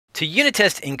To unit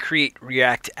test and create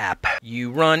React app, you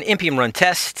run npm run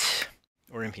test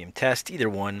or npm test, either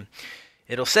one.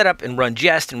 It'll set up and run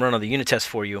jest and run all the unit tests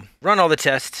for you. Run all the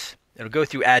tests. It'll go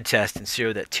through add test and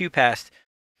show that 2 passed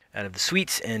out of the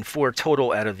suites and 4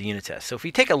 total out of the unit test. So if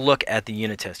we take a look at the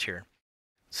unit test here,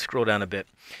 scroll down a bit.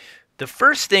 The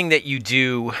first thing that you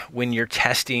do when you're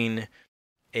testing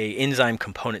a enzyme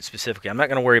component specifically, I'm not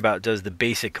going to worry about does the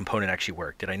basic component actually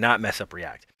work? Did I not mess up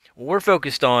React? What we're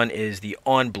focused on is the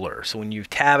on blur. So when you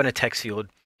tab in a text field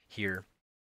here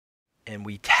and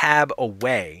we tab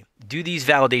away, do these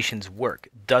validations work?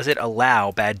 Does it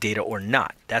allow bad data or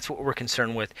not? That's what we're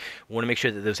concerned with. We want to make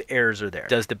sure that those errors are there.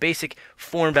 Does the basic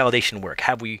form validation work?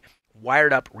 Have we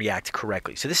wired up React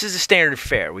correctly? So this is a standard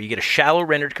fare where you get a shallow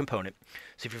rendered component.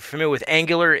 So if you're familiar with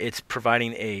Angular, it's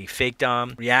providing a fake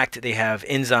DOM. React, they have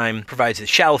Enzyme, provides a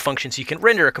shallow function so you can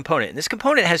render a component. And this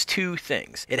component has 2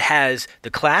 things. It has the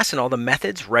class and all the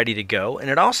methods ready to go, and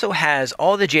it also has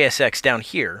all the JSX down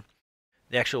here,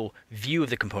 the actual view of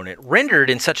the component, rendered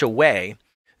in such a way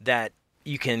that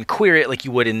you can query it like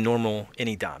you would in normal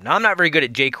any DOM. Now, I'm not very good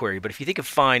at jQuery, but if you think of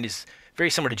find is very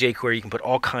similar to jQuery, you can put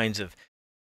all kinds of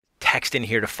text in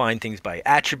here to find things by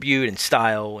attribute and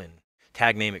style and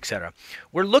tag name, etc.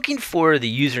 We're looking for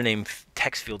the username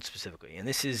text field specifically, and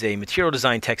this is a material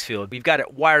design text field. We've got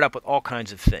it wired up with all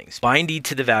kinds of things. Binding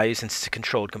to the value since it's a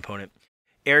controlled component.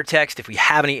 Error text, if we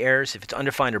have any errors, if it's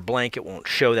undefined or blank, it won't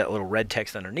show that little red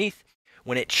text underneath.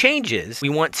 When it changes, we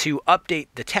want to update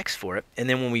the text for it, and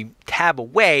then when we tab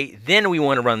away, then we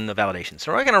want to run the validations.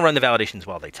 So we're not going to run the validations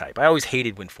while they type. I always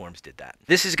hated when forms did that.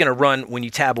 This is going to run when you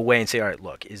tab away and say, all right,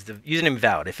 look, is the username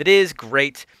valid? If it is,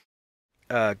 great.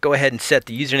 Go ahead and set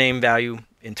the username value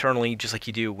internally, just like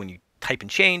you do when you type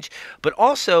and change, but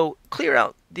also clear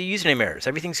out the username errors.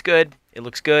 Everything's good, it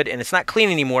looks good, and it's not clean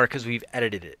anymore because we've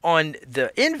edited it. On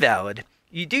the invalid,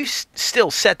 you do still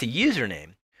set the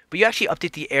username, but you actually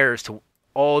update the errors to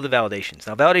all the validations.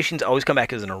 Now, validations always come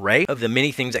back as an array of the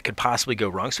many things that could possibly go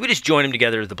wrong, so we just join them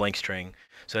together as the blank string,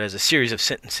 so it has a series of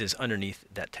sentences underneath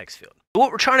that text field. But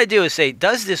what we're trying to do is say,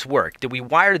 does this work? Did we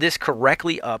wire this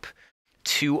correctly up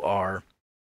to our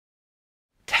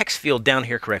text field down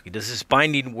here correctly? Does this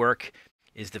binding work?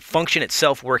 Is the function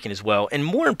itself working as well? And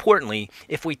more importantly,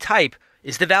 if we type,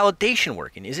 is the validation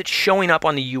working? Is it showing up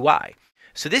on the UI?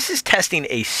 So this is testing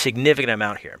a significant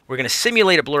amount here. We're going to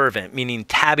simulate a blur event, meaning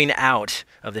tabbing out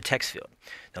of the text field.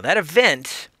 Now that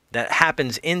event that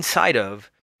happens inside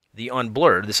of the on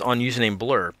blur, this on username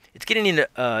blur, it's getting into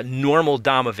a normal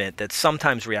DOM event that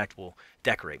sometimes React will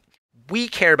decorate. We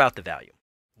care about the value.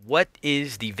 What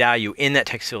is the value in that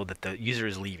text field that the user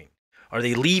is leaving? Are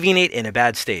they leaving it in a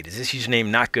bad state? Is this username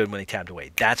not good when they tabbed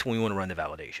away? That's when we want to run the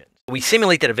validation. We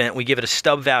simulate that event. We give it a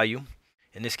stub value.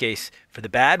 In this case, for the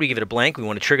bad, we give it a blank. We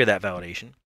want to trigger that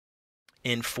validation.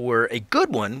 And for a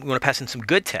good one, we want to pass in some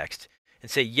good text and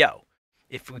say, yo,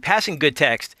 if we pass in good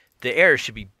text, the error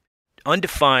should be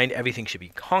undefined. Everything should be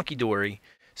honky-dory.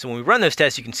 So when we run those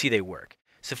tests, you can see they work.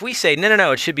 So if we say,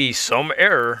 no, it should be some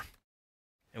error,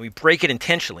 and we break it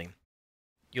intentionally,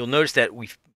 you'll notice that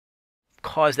we've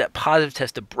caused that positive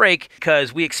test to break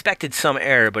because we expected some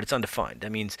error, but it's undefined.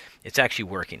 That means it's actually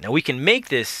working. Now we can make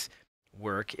this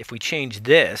work if we change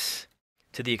this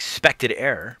to the expected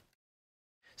error.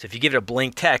 So if you give it a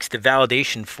blank text, the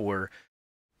validation for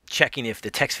checking if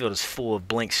the text field is full of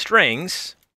blank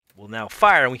strings will now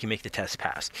fire and we can make the test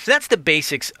pass. So that's the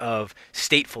basics of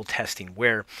stateful testing,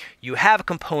 where you have a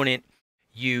component,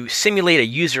 you simulate a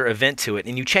user event to it,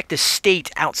 and you check the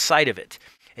state outside of it.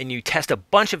 And you test a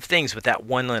bunch of things with that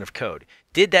one line of code.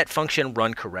 Did that function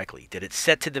run correctly? Did it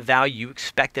set to the value you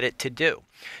expected it to do?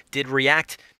 Did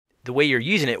React, the way you're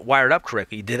using it, wired up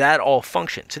correctly? Did that all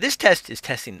function? So this test is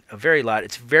testing a very lot.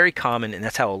 It's very common, and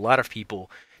that's how a lot of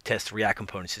people test React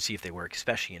components to see if they work,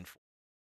 especially in